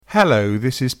Hello,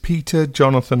 this is Peter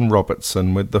Jonathan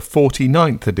Robertson with the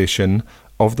 49th edition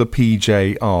of the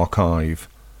PJ Archive.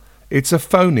 It's a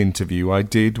phone interview I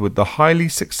did with the highly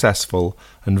successful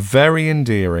and very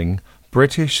endearing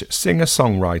British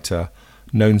singer-songwriter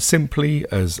known simply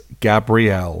as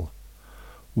GABRIELLE.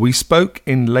 We spoke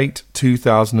in late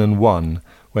 2001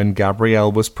 when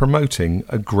GABRIELLE was promoting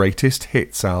a greatest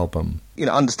hits album. You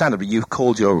know, understandably, you've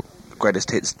called your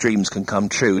greatest hits Dreams Can Come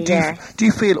True. Yeah. Do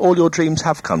you feel all your dreams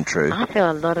have come true? I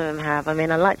feel a lot of them have. I mean,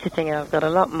 I like to think I've got a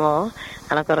lot more,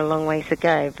 and I've got a long way to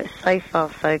go, but so far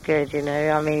so good, you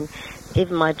know. I mean,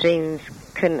 even my dreams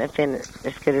couldn't have been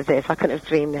as good as this. I couldn't have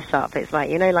dreamed this up. It's like,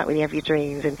 you know, like when you have your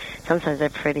dreams, and sometimes they're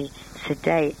pretty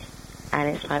sedate,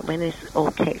 and it's like when this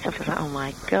all kicks off, it's like, oh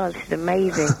my God, this is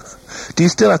amazing. Do you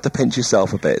still have to pinch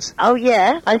yourself a bit? Oh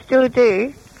yeah, I still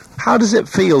do. How does it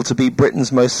feel to be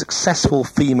Britain's most successful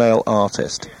female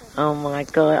artist? Oh my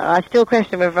God, I still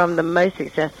question whether I'm the most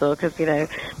successful, because, you know,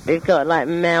 we've got like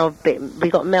Mel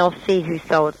C, who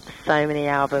sold so many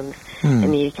albums in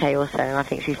the UK also, and I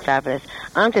think she's fabulous.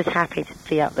 I'm just happy to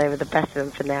be up there with the best of them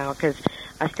for now, because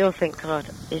I still think, God,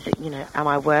 is it, you know, am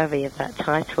I worthy of that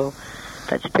title?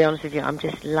 But to be honest with you, I'm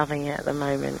just loving it at the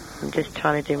moment. I'm just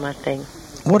trying to do my thing.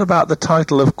 What about the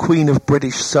title of Queen of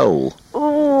British Soul?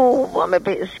 Oh, I'm a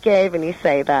bit scared when you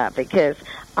say that, because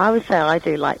I would say I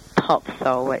do like pop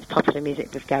soul, where it's popular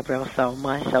music with Gabrielle Soul,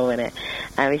 my soul in it.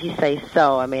 And if you say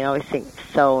soul, I mean, I always think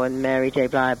soul and Mary J.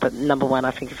 Blige, but number one,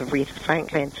 I think of Aretha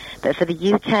Franklin. But for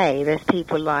the UK, there's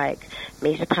people like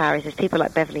Misha Paris, there's people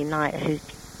like Beverly Knight, who's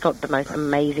got the most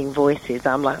amazing voices.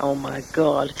 I'm like, oh my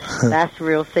God, that's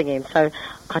real singing. So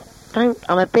I'm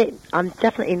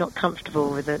definitely not comfortable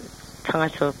with the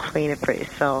title of Queen of British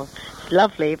Soul. It's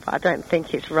lovely, but I don't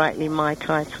think it's rightly my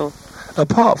title.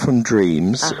 Apart from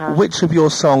Dreams, which of your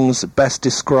songs best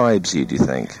describes you, do you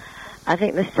think? I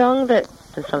think the song that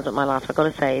sums up my life, I've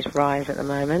got to say, is Rise at the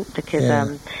moment,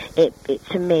 because it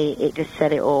to me, it just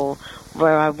said it all.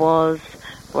 Where I was,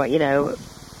 where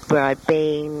I'd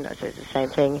been, so it's the same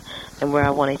thing, and where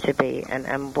I wanted to be,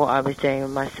 and what I was doing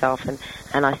with myself,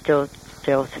 and I still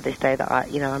feel to this day that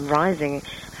I'm rising,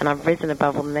 and I've risen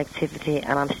above all the negativity,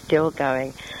 and I'm still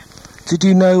going. Did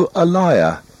you know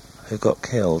Aliyah, who got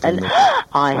killed? And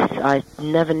I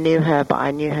never knew her, but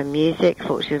I knew her music,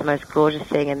 thought she was the most gorgeous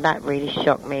thing, and that really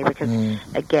shocked me, because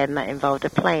again, that involved a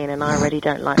plane, and I already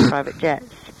don't like private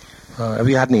jets. Have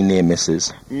you had any near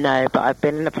misses? No, but I've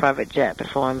been in a private jet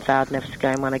before and vowed never to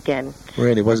go in one again.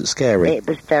 Really? Was it scary? It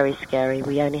was very scary.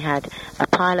 We only had a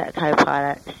pilot, a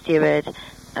co-pilot, a steward,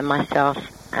 and myself,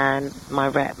 and my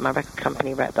record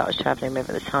company rep that I was travelling with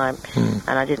at the time, and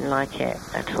I didn't like it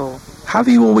at all. Have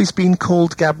you always been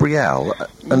called Gabrielle?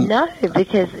 No,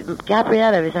 because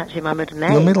Gabriella is actually my middle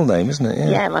name. Your middle name, isn't it?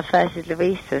 Yeah, my first is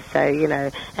Louisa, so, you know,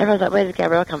 everyone's like, where does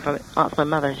Gabrielle come from? Asked my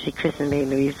mother, she christened me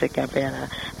Louisa Gabriella,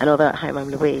 and although at home I'm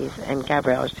Louise, and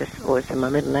Gabrielle was just always in my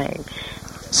middle name.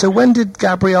 So when did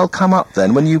Gabrielle come up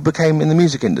then, when you became in the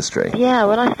music industry? Yeah,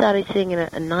 when I started singing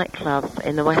at a nightclub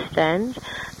in the West End,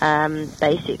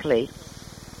 basically,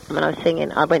 when I was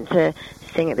singing, I went to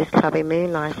sing at this club in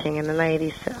Moonlighting, and the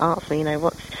lady asked me, you know,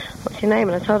 what's your name?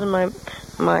 And I told her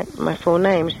my full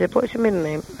name. She said, what's your middle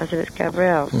name? I said, it's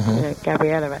Gabrielle, you know,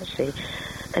 Gabriella actually.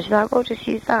 And she's like, well, just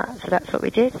use that. So that's what we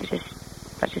did.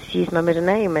 I just used my middle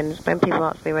name, and when people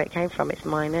ask me where it came from, it's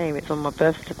my name. It's on my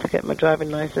birth certificate, my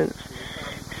driving licence.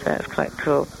 So that's quite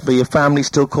cool. But your family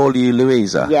still call you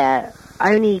Louisa? Yeah.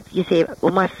 Only, you see,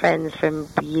 all my friends from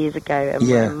years ago, and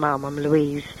my mum, I'm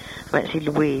Louise. I'm actually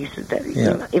Louise,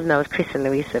 even though I was christened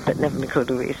Louisa, but never been called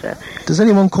Louisa. Does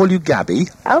anyone call you Gabby?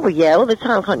 Oh, yeah, all the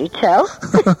time, can't you tell?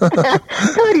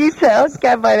 Can't you tell?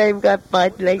 Gab my name, Gab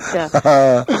my later.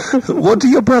 What do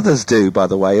your brothers do, by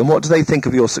the way, and what do they think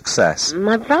of your success?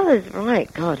 My brothers,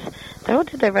 right, God, they all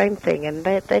do their own thing, and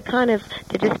they're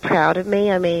just proud of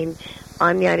me. I mean,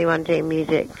 I'm the only one doing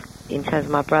music in terms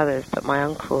of my brothers, but my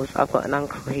uncles, I've got an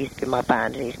uncle who's in my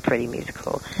band, and he's pretty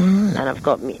musical. And I've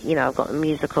got a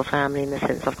musical family in the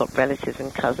sense I've got relatives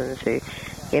and cousins who,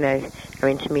 you know, are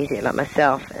into music like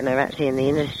myself, and they're actually in the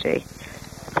industry.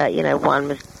 But, you know, one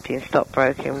was being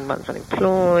stockbroken, one's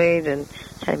unemployed, and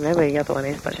I don't remember who the other one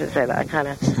is, but I should say that I kind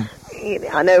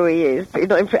of, I know where he is, but he's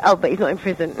not in he's not in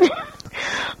prison.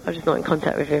 I'm just not in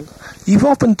contact with him. You've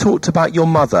often talked about your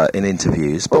mother in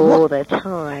interviews. But all the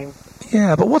time.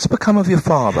 Yeah, but what's become of your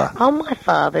father? Oh, my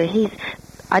father,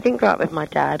 I didn't grow up with my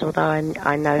dad, although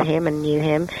I know him and knew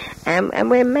him.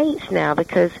 And we're mates now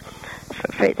because,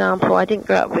 for example, I didn't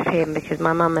grow up with him because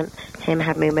my mum and him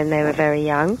had me when they were very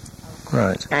young.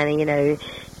 Right. And, you know,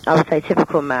 I would say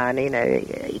typical man, you know,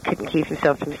 he couldn't keep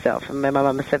himself to himself. And when my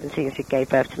mum was 17, she gave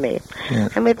birth to me. Yeah.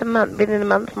 And within a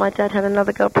month, my dad had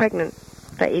another girl pregnant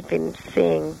that he'd been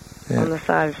seeing on the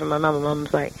side from my mum. And mum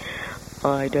was like,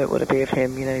 I don't want to be with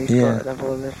him, you know, he's got another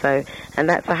woman. So, and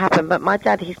that's what happened. But my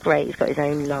dad, he's great. He's got his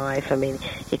own life. I mean,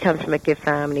 he comes from a good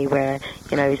family where,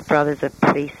 you know, his brother's a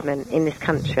policeman in this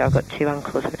country. I've got two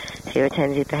uncles who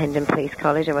attended the Hendon Police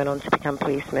College and went on to become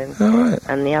policemen. All right.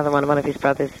 And the other one of his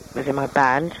brothers was in my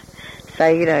band. So,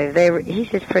 you know,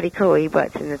 he's just pretty cool. He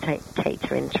works in the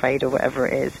catering trade or whatever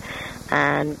it is.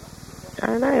 And I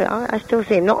don't know, I still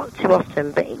see him, not too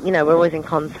often, but, you know, we're always in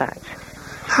contact.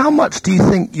 How much do you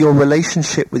think your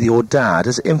relationship with your dad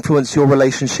has influenced your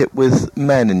relationship with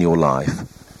men in your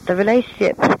life? The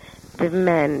relationship with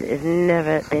men has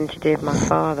never been to do with my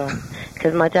father,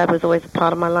 because my dad was always a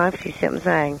part of my life, you see what I'm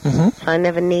saying? Mm-hmm. So I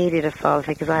never needed a father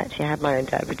figure, because I actually had my own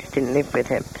dad, we just didn't live with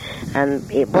him. And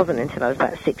it wasn't until I was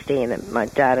about 16 that my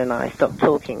dad and I stopped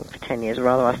talking for 10 years, or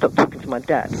rather I stopped talking to my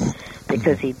dad,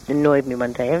 because he annoyed me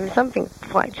one day. It was something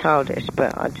quite childish,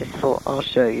 but I just thought, I'll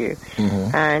show you.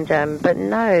 Mm-hmm. And, but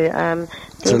no...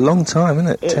 it's a long time,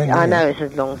 isn't it? 10 years. I know, it's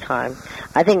a long time.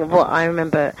 I think what I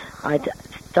remember, I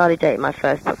started dating my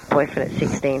first boyfriend at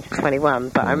 16 to 21,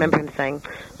 but I remember him saying,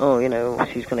 oh, you know,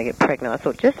 she's going to get pregnant. I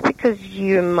thought, just because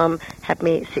you and Mum had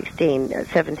me at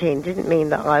 17, didn't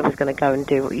mean that I was going to go and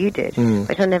do what you did,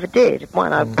 which I never did.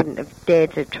 One, I wouldn't have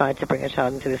dared to try to bring a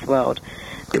child into this world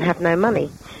and have no money.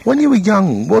 When you were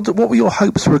young, what were your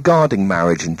hopes regarding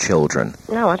marriage and children?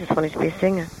 No, I just wanted to be a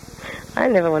singer. I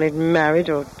never wanted marriage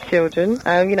or children.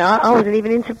 You know, I wasn't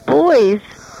even into boys.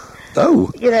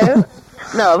 Oh. You know?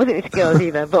 No, I wasn't into girls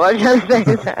either, but what I'm trying to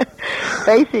say is that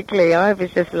basically I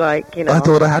was just like, you know... I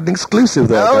thought I had an exclusive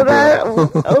there,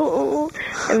 Gabrielle.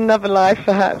 Another life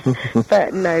perhaps.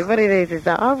 But no, what it is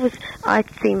that I'd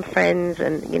seen friends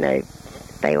and, you know,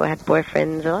 they all had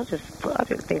boyfriends, and I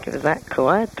didn't think it was that cool.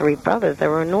 I had 3 brothers, they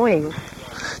were annoying.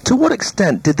 To what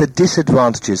extent did the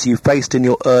disadvantages you faced in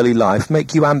your early life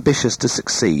make you ambitious to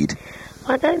succeed?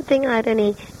 I don't think I had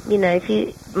any, you know,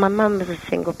 my mum was a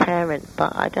single parent,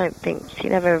 but I don't think she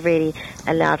never really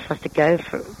allowed for us to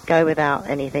go without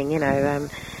anything, you know.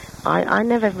 I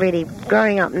never really,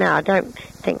 growing up now, I don't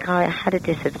think I had a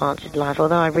disadvantaged life,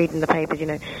 although I read in the papers, you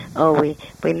know, oh, we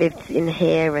lived in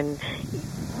here and,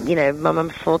 you know, my mum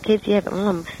 4 kids, yeah, but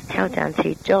Mum held down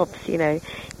 2 jobs, you know,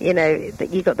 that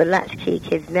you got the latchkey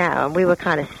kids now, and we were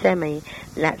kind of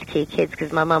semi-latchkey kids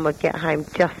because my mum would get home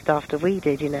just after we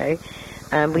did, you know.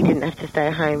 We didn't have to stay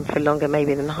at home for longer,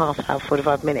 maybe than half hour,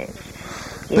 45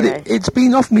 minutes. But it's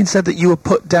often been said that you were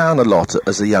put down a lot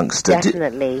as a youngster.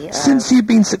 Definitely. Since you've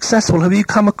been successful, have you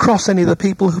come across any of the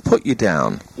people who put you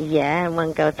down? Yeah, and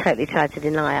one girl totally tried to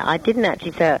deny it. I didn't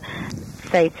actually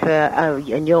say to her, oh,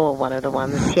 and you're one of the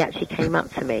ones. She actually came up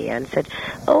to me and said,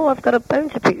 oh, I've got a bone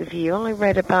to pick with you. I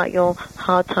read about your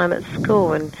hard time at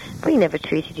school and we never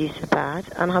treated you so bad.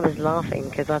 And I was laughing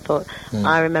because I thought,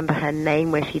 I remember her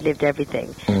name, where she lived,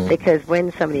 everything. Because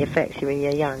when somebody affects you when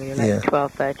you're young, you're like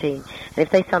 12, 13, and if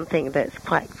they say something that's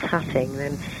quite cutting,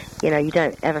 then, you know, you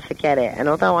don't ever forget it. And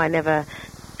although I never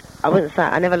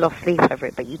lost sleep over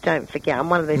it, but you don't forget. I'm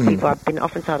one of those people, I've been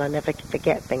often told I never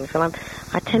forget things, so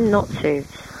I tend not to.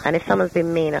 And if someone's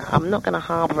been mean, I'm not going to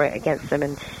harbour it against them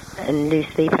and lose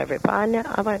sleep over it, but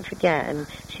I won't forget. And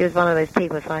she was one of those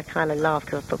people, so I kind of laughed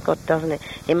because I thought, God, doesn't it?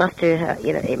 It must do her,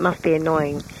 you know, it must be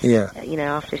annoying, you know,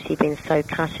 after she'd been so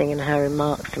cutting in her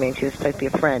remarks to me, and she was supposed to be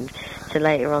a friend, to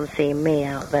later on seeing me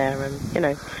out there and, you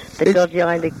know, the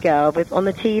dodgy-eyed girl on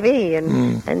the TV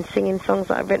and singing songs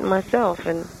that I've written myself.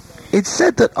 And it's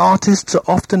said that artists are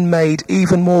often made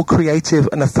even more creative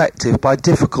and effective by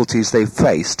difficulties they've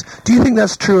faced. Do you think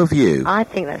that's true of you? I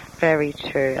think that's very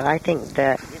true. I think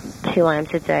that who I am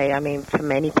today, I mean, for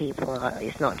many people,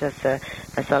 it's not just a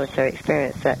solitary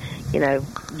experience, that, you know,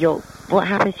 what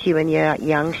happens to you when you're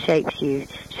young shapes the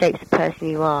person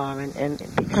you are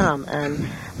and become. And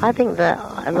I think that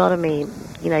a lot of me,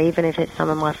 you know, even if it's some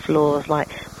of my flaws, like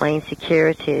my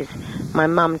insecurities, my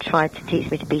mum tried to teach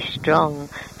me to be strong,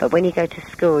 but when you go to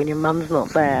school and your mum's not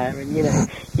there, and, you know,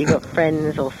 you got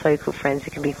friends or so-called friends who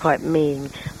can be quite mean,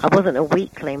 I wasn't a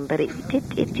weakling, but it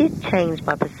did change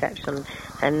my perception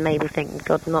and made me think,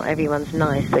 God, not everyone's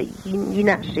nice, but you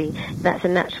naturally, that's a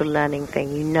natural learning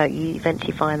thing, you know, you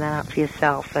eventually find that out for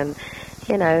yourself. And,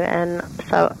 you know, and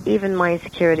so even my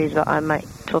insecurities that I might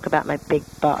talk about my big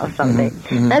butt or something,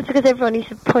 that's because everyone used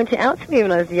to point it out to me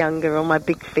when I was younger, on my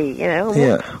big feet, you know.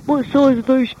 What size are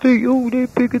those feet? Oh, they're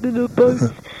bigger than the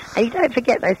boats. And you don't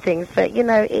forget those things, but, you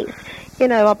know, you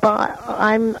know, but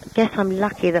I guess I'm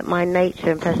lucky that my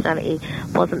nature and personality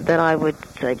wasn't that I would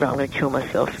say, right, I'm going to kill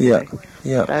myself. Yeah. So,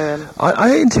 Yeah. So,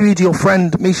 I interviewed your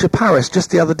friend Misha Paris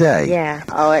just the other day. yeah.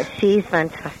 Oh, she's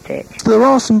fantastic. There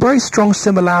are some very strong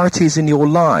similarities in your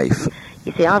life.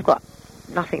 You see, I've got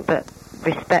nothing but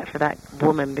respect for that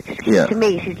woman because to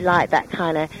me she's like that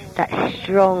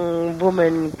strong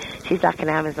woman. She's like an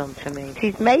Amazon for me.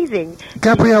 She's amazing.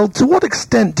 Gabrielle, to what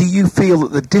extent do you feel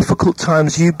that the difficult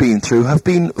times you've been through have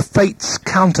been fate's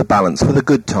counterbalance for the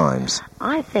good times?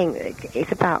 I think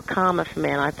it's about karma for me,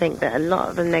 and I think that a lot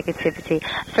of the negativity,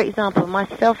 for example, my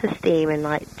self-esteem and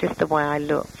like just the way I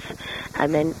looked,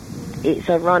 and then it's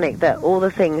ironic that all the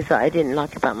things that I didn't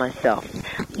like about myself,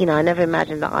 you know, I never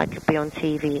imagined that I could be on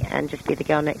TV and just be the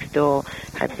girl next door,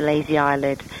 have the lazy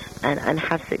eyelid, and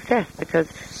have success,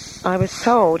 because I was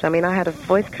told, I mean, I had a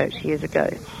voice coach years ago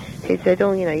who said,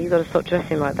 oh, you know, you've got to stop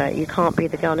dressing like that, you can't be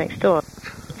the girl next door.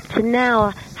 To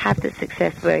now have the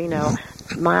success where, you know,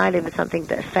 my eyelid was something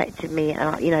that affected me,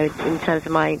 you know, in terms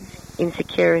of my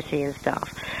insecurity and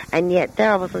stuff. And yet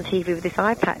there I was on TV with this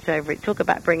eye patch over it. Talk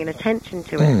about bringing attention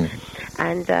to it.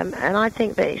 And I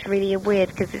think that it's really weird,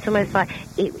 because it's almost like,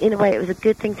 in a way, it was a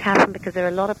good thing to happen, because there are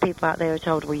a lot of people out there who are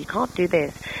told, well, you can't do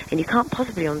this, and you can't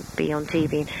possibly be on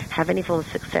TV and have any form of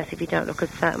success if you don't look a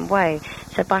certain way.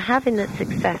 So by having that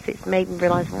success, it's made me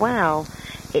realise, wow,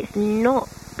 it's not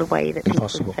the way that people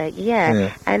say,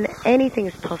 and anything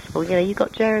is possible. You know, you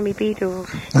got Jeremy Beadle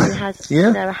who has you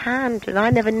know, a hand, and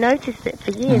I never noticed it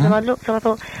for years, and I looked and I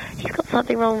thought, he's got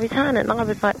something wrong with his hand, and I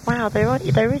was like, wow, there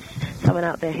is someone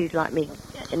out there who's like me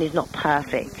and is not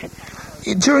perfect.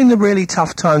 During the really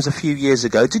tough times a few years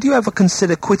ago, did you ever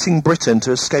consider quitting Britain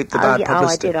to escape the bad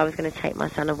publicity? Oh, I did. I was going to take my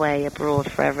son away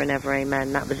abroad forever and ever,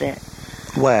 amen. That was it.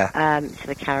 Where? To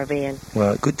the Caribbean.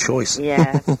 Well, good choice.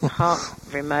 Yeah, hot,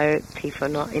 remote, people are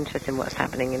not interested in what's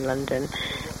happening in London,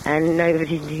 and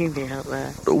nobody knew me out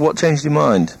there. What changed your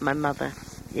mind? My mother.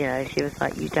 You know, she was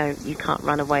like, you can't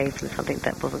run away from something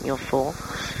that wasn't your fault.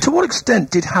 To what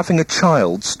extent did having a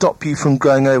child stop you from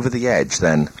going over the edge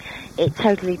then? It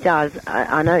totally does.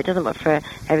 I know it doesn't work for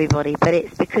everybody, but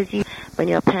it's because when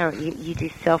you're a parent, you do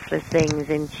selfless things,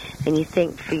 and you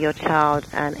think for your child.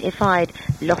 And if I'd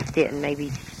lost it and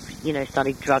maybe, you know,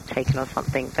 started drug taking or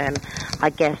something, then I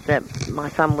guess that my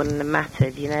son wouldn't have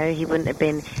mattered, you know. He wouldn't have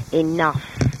been enough.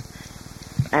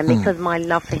 And because my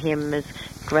love for him was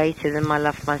greater than my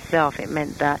love for myself, it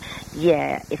meant that,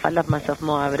 if I loved myself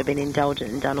more, I would have been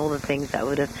indulgent and done all the things that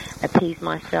would have appeased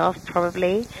myself,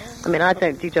 probably. I mean, I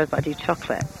don't do drugs, but I do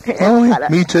chocolate. Oh,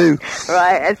 me too.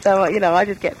 Right, and so, you know, I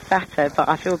just get fatter, but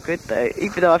I feel good, though,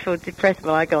 even though I feel depressed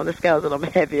when I go on the scales and I'm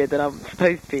heavier than I'm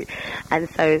supposed to be. And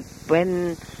so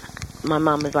when my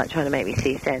mum was, like, trying to make me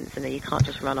see sense, and that you can't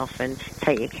just run off and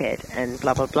take your kid and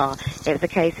blah, blah, blah, it was a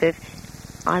case of,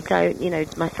 I don't, you know,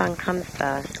 my son comes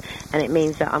first, and it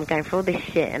means that I'm going through all this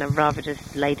shit, and I'd rather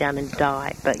just lay down and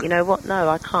die. But you know what? No,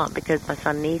 I can't, because my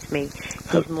son needs me.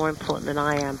 He's more important than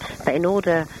I am. But in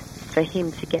order for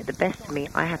him to get the best of me,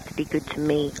 I have to be good to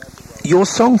me. Your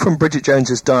song from Bridget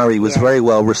Jones's Diary was very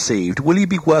well received. Will you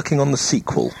be working on the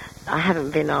sequel? I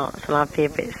haven't been asked, and I'd be a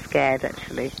bit scared,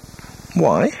 actually.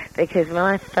 Why? Because when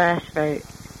I first wrote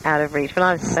Out of Reach, when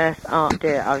I was first asked to do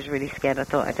it, I was really scared. I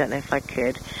thought, I don't know if I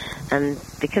could. And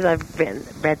because I've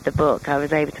read the book, I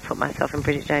was able to put myself in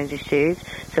Bridget Jones's shoes.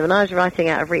 So when I was writing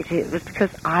Out of Reach, it was because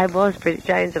I was Bridget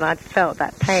Jones and I'd felt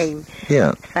that pain.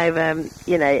 Yeah. So,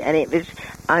 you know, and it was,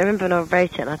 I remember when I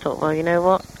wrote it and I thought, well, you know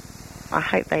what? I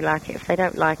hope they like it. If they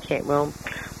don't like it, well,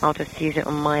 I'll just use it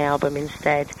on my album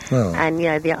instead. Oh. And, you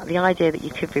know, the idea that you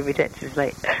could be rejected is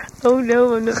like, oh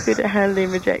no, I'm not good at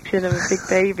handling rejection, I'm a big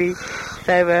baby.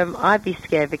 So I'd be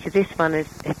scared, because this one has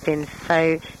been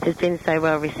so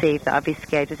well received that I'd be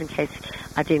scared just in case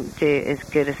I didn't do as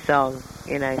good a song,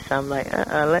 you know. So I'm like,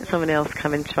 let someone else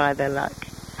come and try their luck.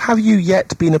 Have you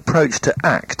yet been approached to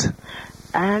act?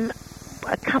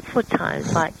 A couple of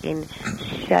times, like in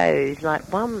shows.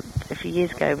 Like one a few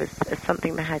years ago was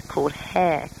something they had called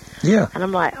Hair. Yeah. And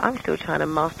I'm like, I'm still trying to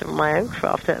master my own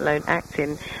craft, let alone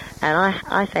acting. And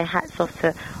I say hats off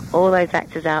to all those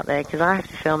actors out there, because I have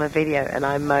to film a video and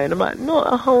I moan. I'm like,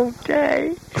 not a whole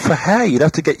day. For Hair, you'd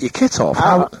have to get your kit off.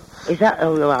 How... Is that?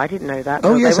 Oh, well, I didn't know that.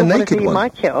 Oh, yes, a naked one. They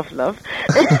want to see my kit off, love.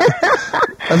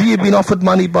 Have you been offered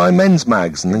money by men's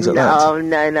mags and things like that? Oh,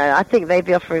 no. I think they'd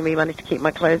be offering me money to keep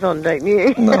my clothes on, don't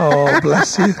you? Oh,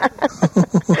 bless you.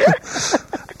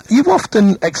 You've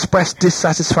often expressed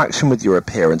dissatisfaction with your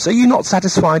appearance. Are you not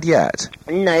satisfied yet?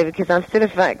 No, because I'm still a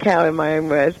fat cow in my own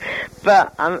words.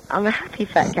 But I'm a happy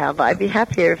fat cow, but I'd be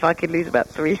happier if I could lose about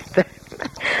 3 stone.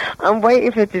 I'm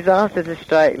waiting for disaster to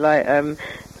strike, like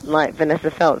like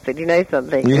Vanessa Feltz, did you know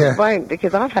something? Yeah. It won't,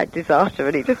 because I've had disaster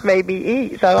and it just made me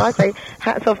eat. So I say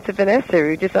hats off to Vanessa,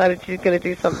 who decided she's going to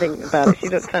do something about it. She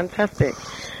looks fantastic.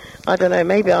 I don't know,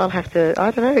 maybe I'll have to,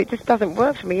 I don't know, it just doesn't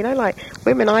work for me. You know, like,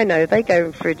 women I know, they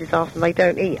go through a disaster and they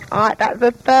don't eat. That's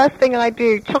the first thing I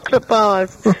do, chocolate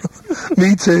bars.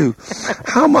 Me too.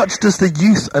 How much does the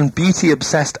youth and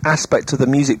beauty-obsessed aspect of the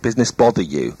music business bother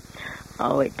you?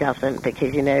 Oh, it doesn't,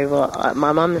 because you know what,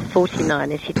 my mum's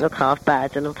 49 and she'd look half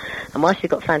bad, and while she's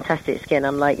got fantastic skin,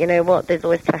 I'm like, you know what, there's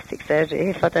always plastic surgery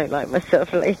if I don't like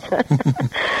myself later.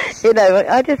 You know,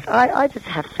 I just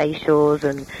have facials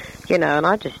and, you know, and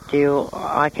I just do what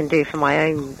I can do for my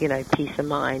own, you know, peace of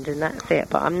mind, and that's it,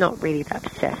 but I'm not really that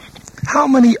obsessed. How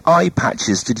many eye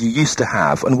patches did you used to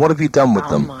have, and what have you done with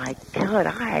them? Oh my God,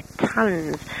 I had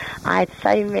tons. I had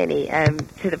so many,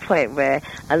 to the point where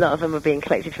a lot of them were being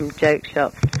collected from joke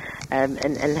shops, and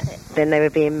then they were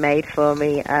being made for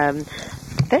me.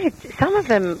 Some of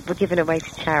them were given away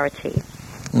to charity,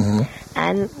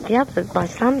 and the others, my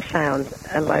son found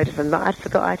a load of them that I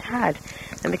forgot I'd had.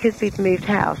 And because we'd moved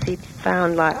house, he'd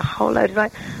found like a whole load of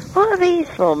like, what are these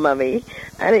for, Mummy?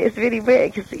 And it was really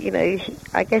weird because, you know,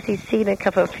 I guess he's seen a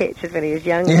couple of pictures when he was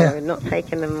younger and not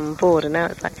taken them on board. And now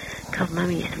it's like, God,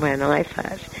 Mummy used to wear an eye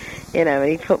patch. You know,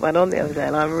 and he put one on the other day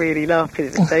and I really laughed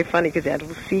because it was so funny because it had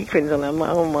all sequins on it. I'm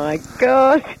like, oh my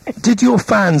God. Did your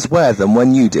fans wear them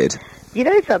when you did? You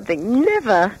know something?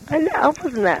 Never. I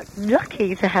wasn't that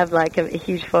lucky to have like a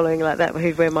huge following like that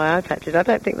who'd wear my eye patches. I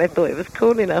don't think they thought it was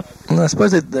cool enough. Well, I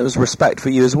suppose there was respect for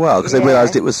you as well, because they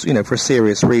realised it was, you know, for a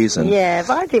serious reason. Yeah,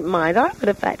 but I didn't mind. I would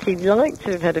have actually liked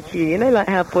to have had a few. You know, like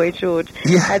how Boy George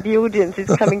had the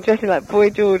audiences coming dressing like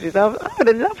Boy Georges. I would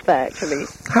have loved that, actually.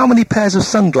 How many pairs of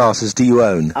sunglasses do you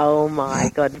own? Oh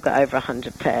my God, I've got over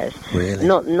 100 pairs. Really?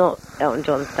 Not Elton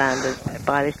John standards,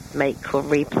 by this make called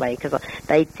Replay, because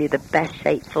they do the best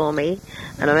shape for me,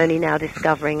 and I'm only now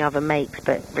discovering other makes,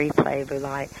 but Replay were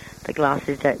like the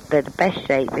glasses that they're the best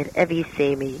shape. If ever you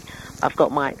see me, I've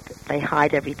got they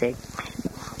hide everything.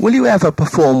 Will you ever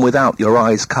perform without your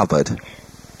eyes covered?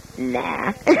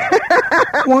 Nah.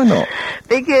 Why not?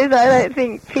 Because I don't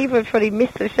think people would probably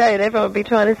miss the show and everyone would be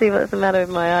trying to see what's the matter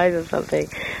with my eyes or something,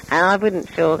 and I wouldn't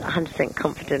feel 100%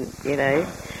 confident, you know.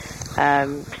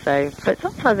 But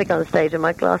sometimes I go on stage and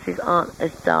my glasses aren't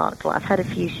as dark. Like, I've had a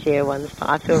few sheer ones, but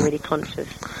I feel really conscious.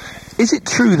 Is it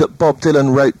true that Bob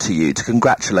Dylan wrote to you to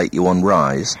congratulate you on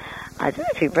Rise? I don't know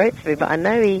if he wrote to me, but I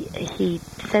know he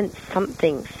sent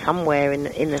something somewhere in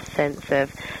the sense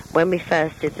of when we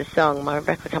first did the song, my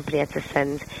record company had to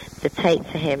send the tape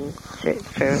to him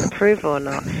for approval or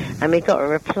not, and we got a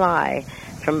reply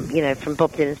from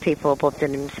Bob Dylan's people or Bob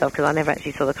Dylan himself, because I never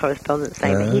actually saw the correspondence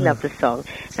saying that he loved the song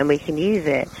and we can use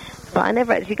it. But I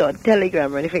never actually got a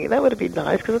telegram or anything. That would have been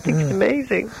nice because I think it's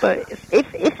amazing. But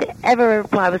if ever a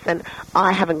reply was sent,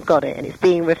 I haven't got it and it's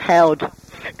being withheld.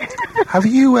 Have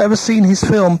you ever seen his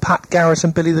film Pat Garrett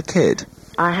and Billy the Kid?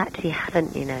 I actually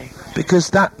haven't, you know. Because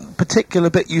that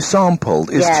particular bit you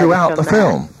sampled is throughout the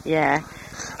film. Yeah.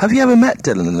 Have you ever met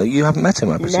Dylan? You haven't met him,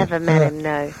 I presume? Never met him,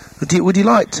 no. Would you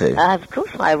like to? Of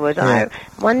course I would. Yeah.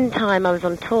 One time I was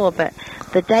on tour, but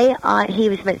the day he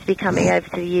was meant to be coming over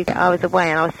to the UK, I was away,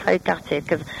 and I was so gutted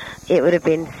because it would have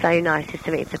been so nice just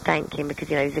to meet him to thank him, because,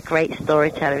 you know, he's a great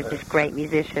storyteller, he's this great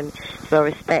musician, he's well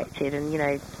respected, and, you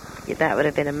know, that would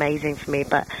have been amazing for me.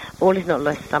 But all is not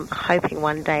lost. I'm hoping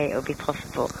one day it will be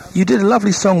possible. You did a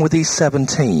lovely song with these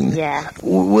 17. Yeah.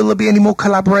 Will there be any more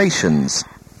collaborations?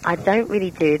 I don't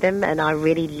really do them, and I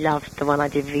really loved the one I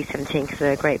did with V17 because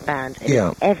they're a great band. And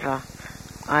if ever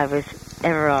I was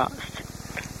ever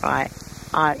asked, right,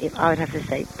 I would have to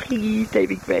say, please,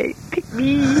 David Gray, pick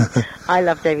me. I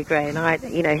love David Gray,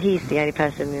 and he's the only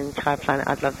person on the entire planet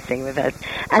I'd love to sing with.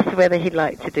 As to whether he'd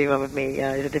like to do one with me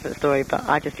is a different story, but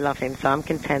I just love him, so I'm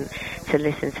content to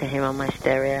listen to him on my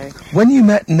stereo. When you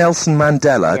met Nelson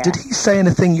Mandela, did he say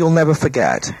anything you'll never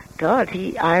forget? God,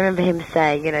 I remember him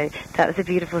saying, you know, that was a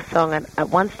beautiful song, and at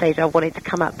one stage I wanted to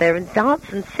come up there and dance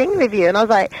and sing with you, and I was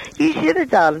like, you should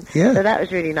have done. Yeah. So that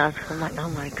was really nice. I'm like, oh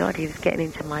my God, he was getting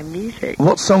into my music.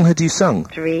 What song had you sung?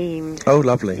 Dreams. Oh,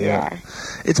 lovely, yeah.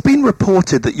 It's been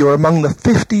reported that you're among the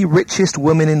 50 richest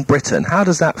women in Britain. How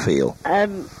does that feel? I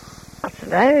don't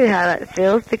know how that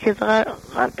feels, because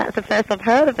that's the first I've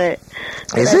heard of it.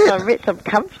 Is it? I'm rich, I'm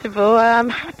comfortable, I'm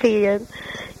happy, and,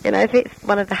 you know, if it's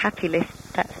one of the happy lists,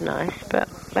 that's nice, but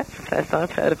that's the first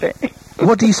I've heard of it.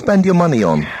 What do you spend your money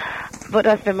on? What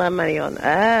do I spend my money on?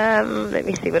 Let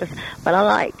me see.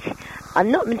 I'm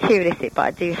not materialistic, but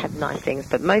I do have nice things.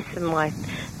 But most of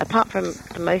apart from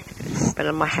the most of it is spent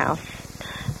on my house,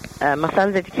 my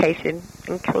son's education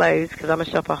and clothes, because I'm a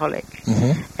shopaholic,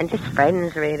 and just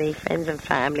friends, really, friends and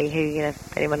family who,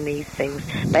 if anyone needs things.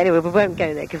 But anyway, we won't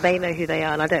go there because they know who they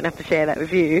are, and I don't have to share that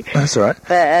with you. That's all right.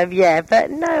 But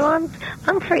but no,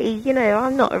 I'm pretty,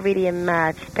 I'm not really a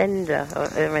mad spender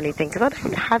or anything, because I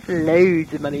don't have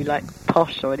loads of money like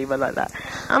Posh or anyone like that.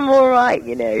 I'm all right,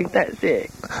 that's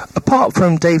it. Apart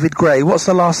from David Gray, what's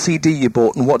the last CD you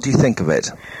bought, and what do you think of it?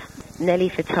 Nelly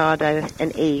Furtado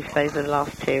and Eve, those are the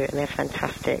last two, and they're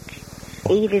fantastic.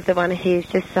 Eve is the one who's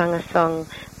just sung a song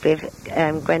with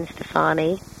Gwen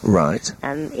Stefani. Right.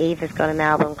 And Eve has got an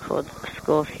album called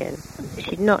Scorpion.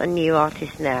 She's not a new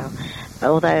artist now,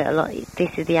 although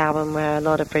this is the album where a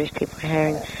lot of British people are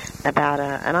hearing about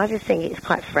her. And I just think it's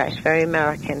quite fresh, very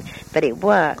American, but it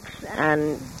works,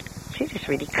 and she's just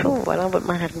really cool, and I wouldn't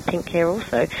mind having pink hair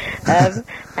also.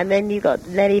 And then you've got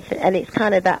Nelly, and it's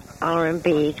kind of that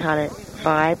R&B kind of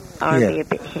vibe, R&B, a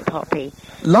bit hip-hoppy.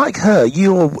 Like her,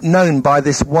 you're known by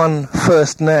this one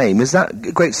first name. Is that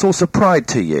a great source of pride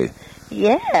to you?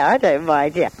 Yeah, I don't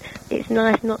mind, yeah. It's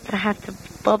nice not to have to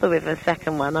bother with a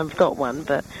second one. I've got one,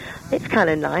 but it's kind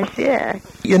of nice, yeah.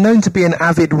 You're known to be an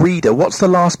avid reader. What's the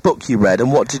last book you read,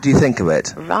 and what did you think of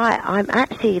it? Right,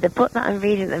 the book that I'm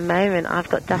reading at the moment, I've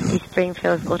got Dusty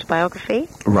Springfield's autobiography.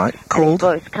 Right, called?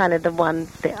 Well, it's kind of the one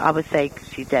that I would say, because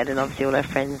she's dead, and obviously all her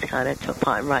friends kind of took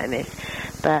part in writing this.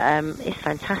 But it's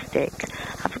fantastic.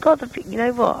 I forgot you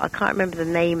know what? I can't remember the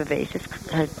name of it. It's just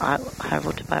her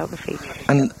autobiography.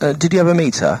 And did you ever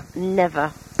meet her?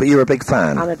 Never. But you're a big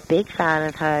fan? I'm a big fan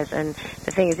of hers. And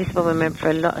the thing is, this woman went for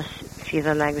a lot of she's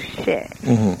language shit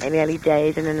in the early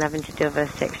days, and then having to do with her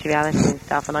sexuality and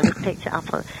stuff. And I just picked it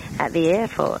up at the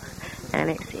airport. And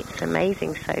it's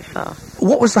amazing so far.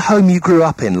 What was the home you grew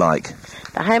up in like?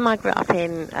 The home I grew up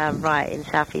in, in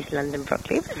southeast London,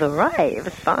 Brooklyn, it was all right. It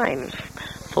was fine.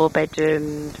 4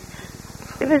 bedrooms.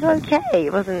 It was okay.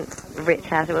 It wasn't a rich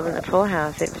house. It wasn't a poor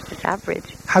house. It was just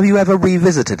average. Have you ever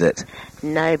revisited it?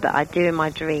 No, but I do in my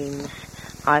dreams.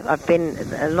 I've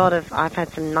had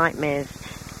some nightmares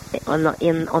on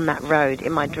that road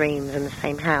in my dreams in the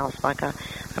same house. Like I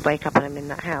wake up and I'm in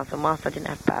that house. And whilst I didn't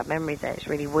have bad memories there, it's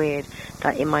really weird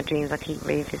that in my dreams I keep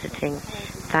revisiting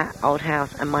that old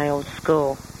house and my old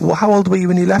school. Well, how old were you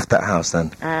when you left that house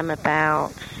then?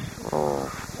 About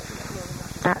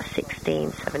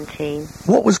 16, 17.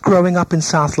 What was growing up in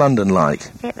South London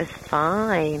like? It was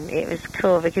fine. It was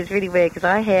cool, because it's really weird, because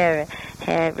I hear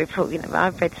report,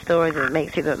 I've read stories and it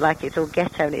makes it look like it's all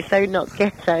ghetto, and it's so not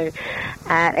ghetto.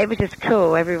 It was just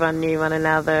cool. Everyone knew one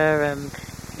another. It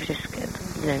was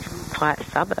just, quite a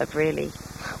suburb, really.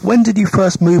 When did you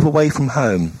first move away from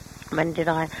home? When did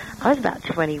I? I was about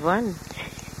 21.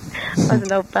 I was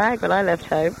an old bag when I left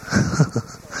home.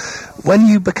 When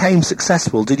you became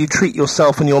successful, did you treat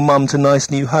yourself and your mum to nice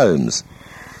new homes?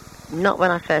 Not when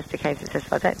I first became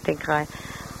successful. I don't think I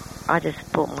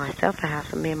just bought myself a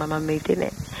house and me and my mum moved in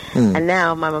it. And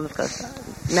now my mum's got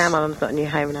a new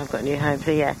home and I've got a new home.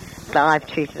 So yeah, but I've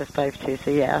treated us both too.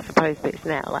 So yeah, I suppose it's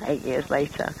now like 8 years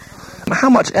later. How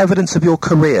much evidence of your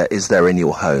career is there in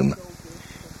your home?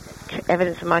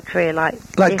 Evidence of my career, like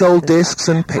gold discs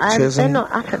and pictures. They're not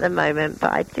up at the moment,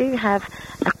 but I do have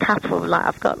a couple. Like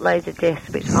I've got loads of discs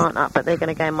which aren't up, but they're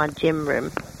going to go in my gym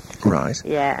room. Right.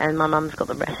 Yeah, and my mum's got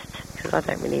the rest because I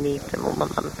don't really need them. Or my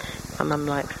mum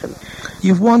likes them.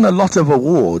 You've won a lot of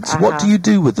awards. What do you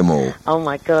do with them all? Oh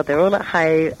my God, they're all at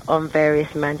home on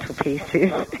various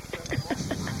mantelpieces.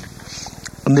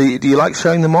 And do you like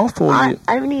showing them off, or I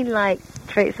only like.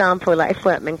 For example, like if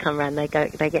workmen come round, they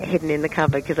get hidden in the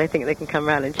cupboard because they think they can come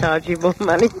round and charge you more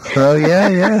money. Oh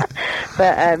yeah.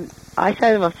 But I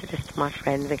show them off to just my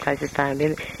friends and closest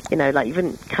family. Like you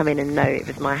wouldn't come in and know it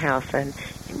was my house, and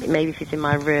maybe if it's in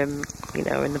my room,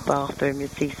 or in the bathroom,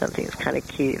 you'd see something that's kind of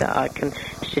cute that I can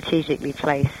strategically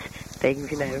place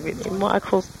things, in what I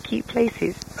call cute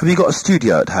places. Have you got a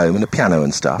studio at home and a piano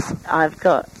and stuff? I've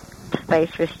got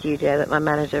space for a studio that my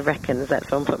manager reckons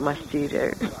that's where I'm putting my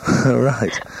studio.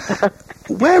 Right.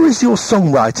 Where is your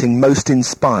songwriting most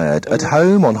inspired? At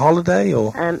home, on holiday,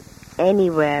 or?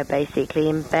 Anywhere, basically.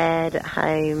 In bed, at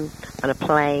home, on a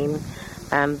plane,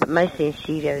 but mostly in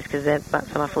studios, because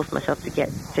that's when I force myself to get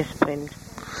disciplined.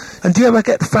 And do you ever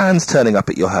get fans turning up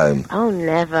at your home? Oh,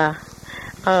 never.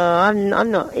 Oh, I'm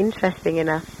not interesting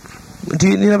enough.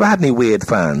 You never had any weird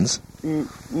fans?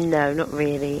 No, not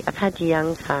really. I've had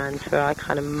young fans where I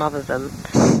kind of mother them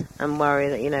and worry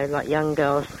that, like young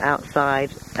girls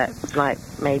outside at,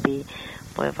 maybe,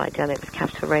 what have I done? It was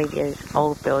Capital Radio's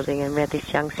old building, and we had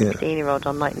this young 16-year-old.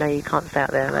 I'm like, no, you can't stay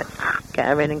out there. Let's get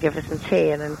her in and give her some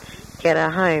tea and then get her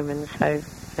home. And so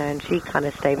And she kind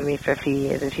of stayed with me for a few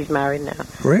years, and she's married now.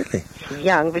 Really? She's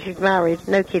young, but she's married.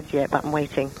 No kids yet, but I'm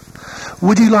waiting.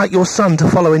 Would you like your son to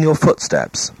follow in your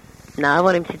footsteps? No, I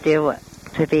want him to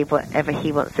be whatever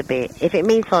he wants to be. If it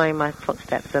means following my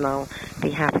footsteps, then I'll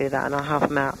be happy with that, and I'll help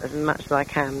him out as much as I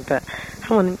can. But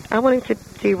I want him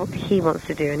to do what he wants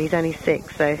to do, and he's only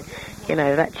 6, so, you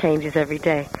know, that changes every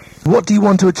day. What do you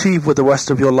want to achieve with the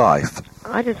rest of your life?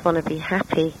 I just want to be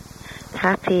happy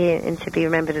and to be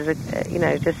remembered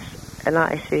as just an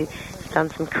artist who's done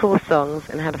some cool songs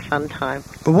and had a fun time.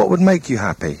 But what would make you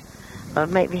happy? What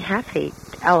would make me happy?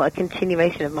 Oh, a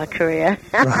continuation of my career.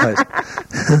 Right.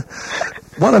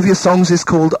 One of your songs is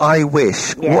called I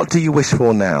Wish. Yeah. What do you wish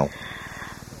for now?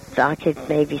 So I could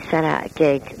maybe set out a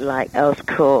gig like Earls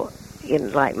Court,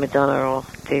 like Madonna, or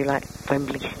do like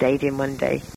Wembley Stadium one day.